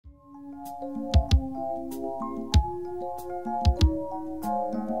I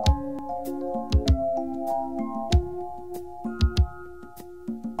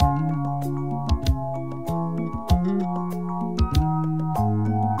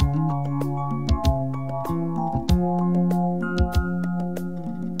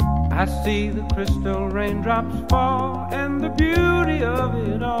see the crystal raindrops fall, and the beauty of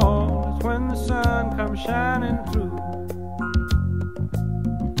it all is when the sun comes shining through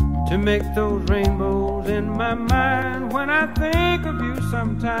to make those rainbows in my mind. When I think of you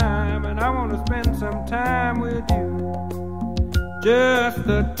sometime, and I want to spend some time with you, just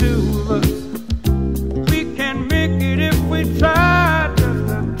the two of us. We can make it if we try, just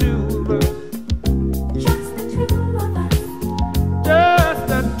the two of us. Just the two of us. Just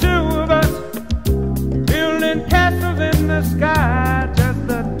the two of us. Building castles in the sky, just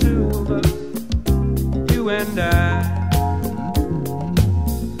the two of us. You and I.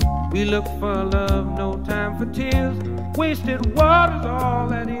 We look for love, no time for tears. Wasted water's all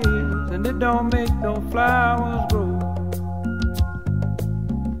that is, and it don't make no flowers grow.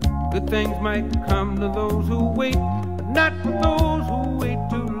 Good things might come to those who wait, but not for those who wait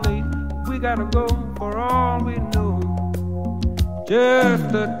too late. We gotta go for all we know. Just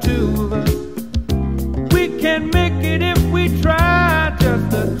the two of us. We can make it if we try,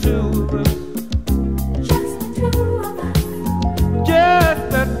 just the two of us.